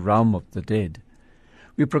to the realm of the dead.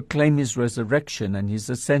 We proclaim his resurrection and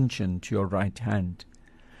his ascension to your right hand.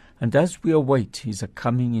 And as we await his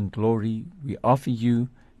coming in glory, we offer you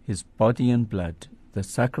his body and blood, the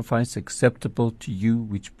sacrifice acceptable to you,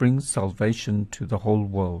 which brings salvation to the whole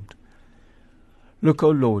world. Look,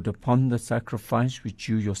 O Lord, upon the sacrifice which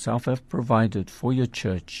you yourself have provided for your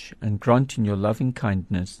church, and grant in your loving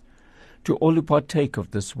kindness to all who partake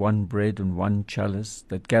of this one bread and one chalice,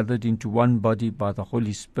 that gathered into one body by the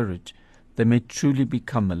Holy Spirit, they may truly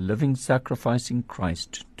become a living sacrifice in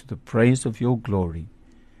Christ to the praise of your glory.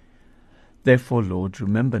 Therefore, Lord,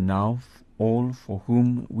 remember now all for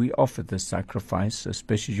whom we offer this sacrifice,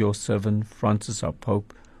 especially your servant Francis, our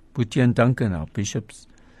Pope, Boetie and Duncan, our bishops,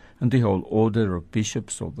 and the whole order of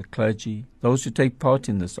bishops or the clergy, those who take part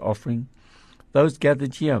in this offering, those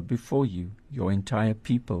gathered here before you, your entire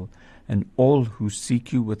people, and all who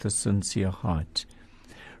seek you with a sincere heart.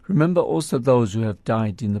 Remember also those who have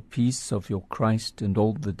died in the peace of your Christ, and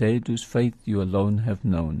all the dead whose faith you alone have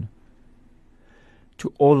known.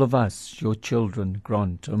 To all of us, your children,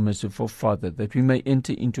 grant, O merciful Father, that we may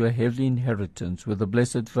enter into a heavenly inheritance with the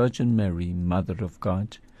Blessed Virgin Mary, Mother of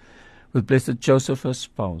God, with blessed Joseph, her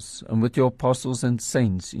spouse, and with your apostles and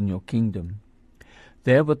saints in your kingdom.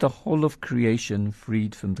 There, with the whole of creation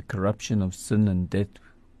freed from the corruption of sin and death,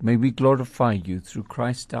 may we glorify you through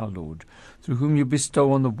Christ our Lord, through whom you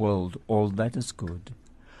bestow on the world all that is good.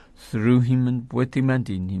 Through him and with him and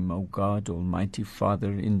in him, O God, Almighty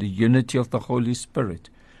Father, in the unity of the Holy Spirit,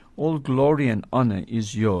 all glory and honor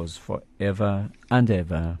is yours for ever and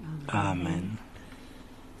ever. Amen.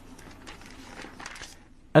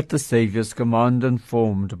 At the Saviour's command, and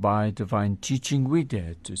formed by divine teaching, we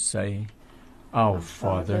dare to say, Our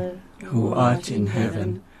Father, who art in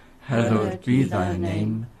heaven, hallowed be thy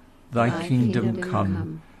name. Thy kingdom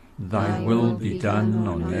come, thy will be done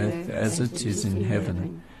on earth as it is in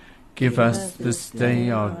heaven. Give us this day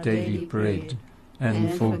our daily bread,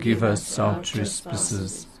 and forgive us our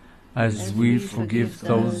trespasses, as we forgive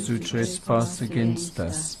those who trespass against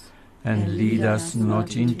us. And lead us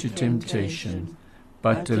not into temptation,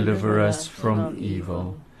 but deliver us from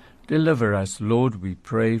evil. Deliver us, Lord, we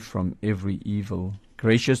pray, from every evil.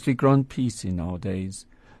 Graciously grant peace in our days,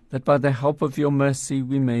 that by the help of your mercy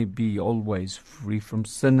we may be always free from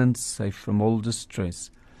sin and safe from all distress,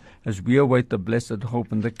 as we await the blessed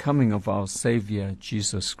hope and the coming of our Saviour,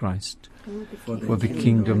 Jesus Christ. For the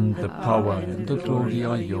kingdom, the power, and the glory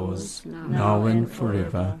are yours, now and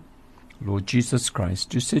forever. Lord Jesus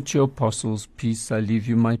Christ, you said to your apostles, Peace I leave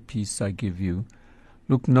you, my peace I give you.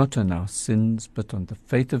 Look not on our sins, but on the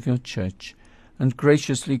faith of your church, and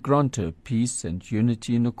graciously grant her peace and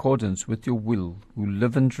unity in accordance with your will, who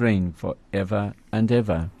live and reign for ever and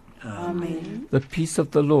ever. Amen. The peace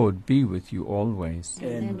of the Lord be with you always.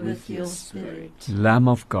 And with your spirit. Lamb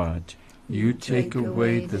of God, you take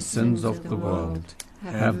away the sins of the world.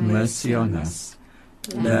 Have mercy on us.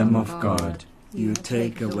 Lamb of God, you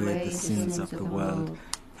take away the sins of the world.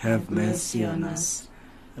 Have mercy on us.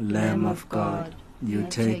 Lamb of God, you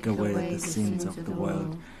take away the sins of the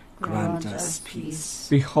world. Grant us peace.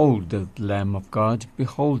 Behold the Lamb of God,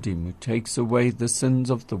 behold him who takes away the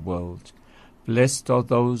sins of the world. Blessed are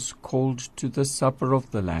those called to the supper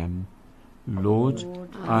of the Lamb. Lord,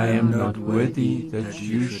 I am not worthy that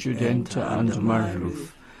you should enter under my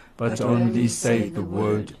roof, but only say the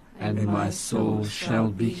word, and my soul shall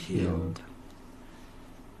be healed.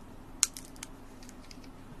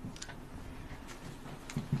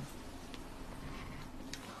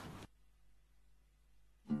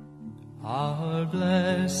 Our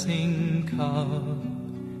blessing cup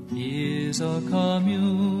is a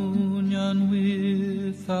communion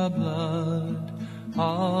with the blood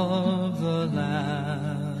of the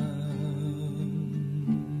Lamb.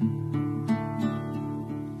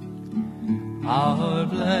 Our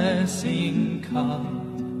blessing cup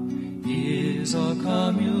is a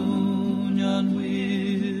communion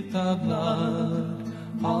with the blood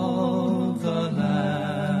of the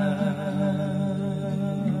Lamb.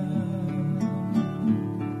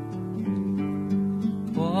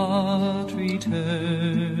 What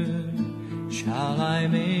return shall I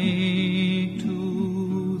make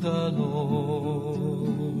to the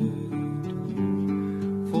Lord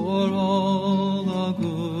for all the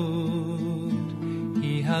good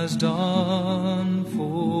He has done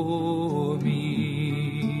for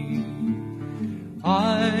me?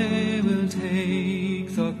 I will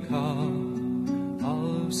take the cup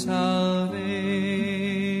of salvation.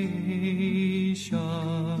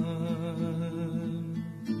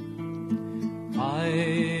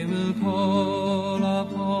 I will call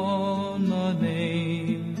upon the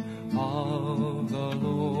name of the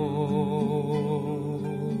Lord.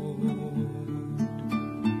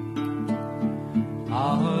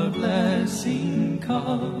 Our blessing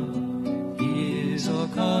cup is a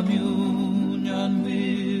communion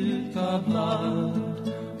with the blood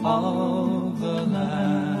of the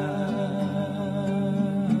Lamb.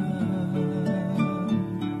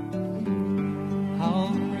 How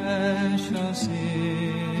precious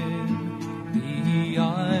in the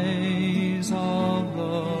eyes of the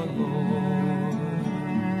Lord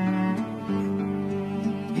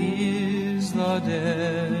is the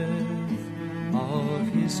death of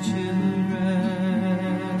His children.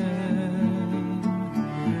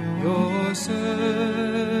 Your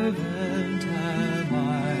servant am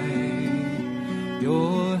I,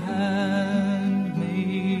 your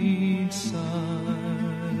handmaid son,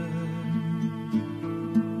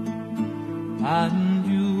 and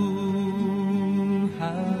you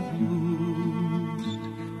have loosed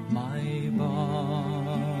my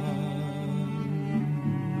bonds.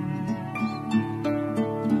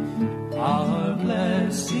 Our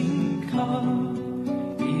blessing cup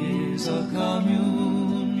is a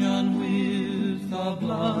communion with the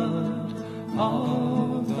blood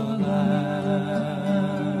of the Lamb.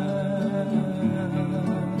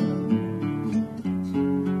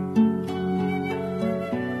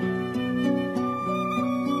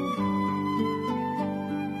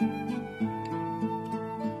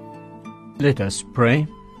 Let us pray.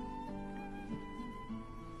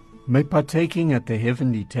 May partaking at the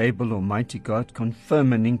heavenly table, Almighty God,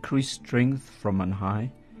 confirm and increase strength from on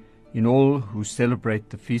high in all who celebrate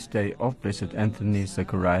the feast day of Blessed Anthony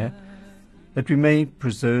Zachariah, that we may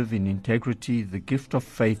preserve in integrity the gift of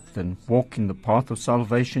faith and walk in the path of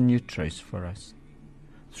salvation you trace for us.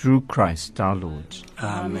 Through Christ our Lord.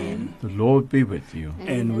 Amen. The Lord be with you.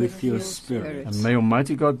 And with your spirit. And may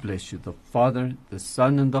Almighty God bless you, the Father, the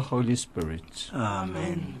Son, and the Holy Spirit.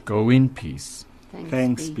 Amen. Go in peace.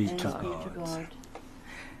 Thanks be to God.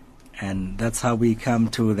 And that's how we come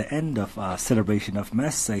to the end of our celebration of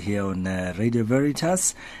Mass here on Radio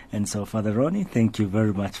Veritas. And so, Father Ronnie, thank you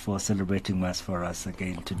very much for celebrating Mass for us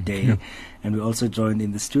again today. And we're also joined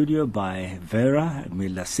in the studio by Vera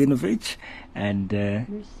Milasinovic and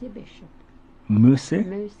Mercia Bishop. Mercia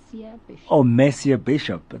Bishop. Oh, Mercia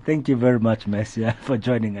Bishop. Thank you very much, Mercia, for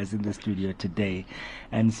joining us in the studio today.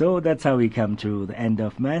 And so that's how we come to the end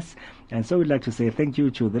of Mass. And so we'd like to say thank you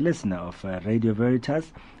to the listener of Radio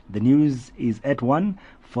Veritas. The news is at 1,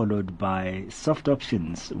 followed by Soft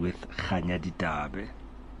Options with Khanya Ditabe.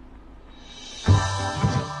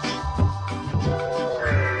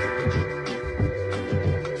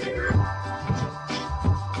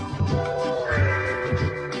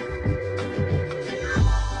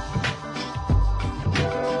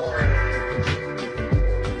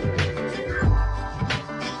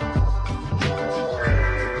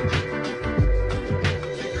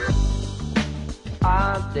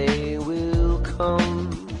 Our day will come,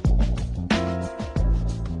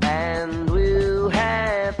 and we'll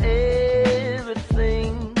have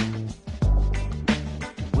everything.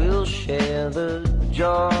 We'll share the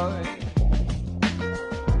joy,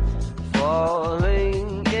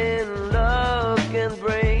 falling in love can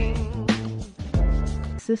bring.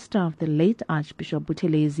 Sister of the late Archbishop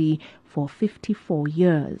Buthelezi for 54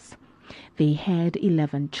 years. They had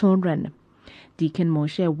 11 children. Deacon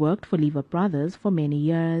Moshe worked for Lever Brothers for many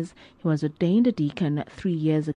years. He was ordained a deacon 3 years ago.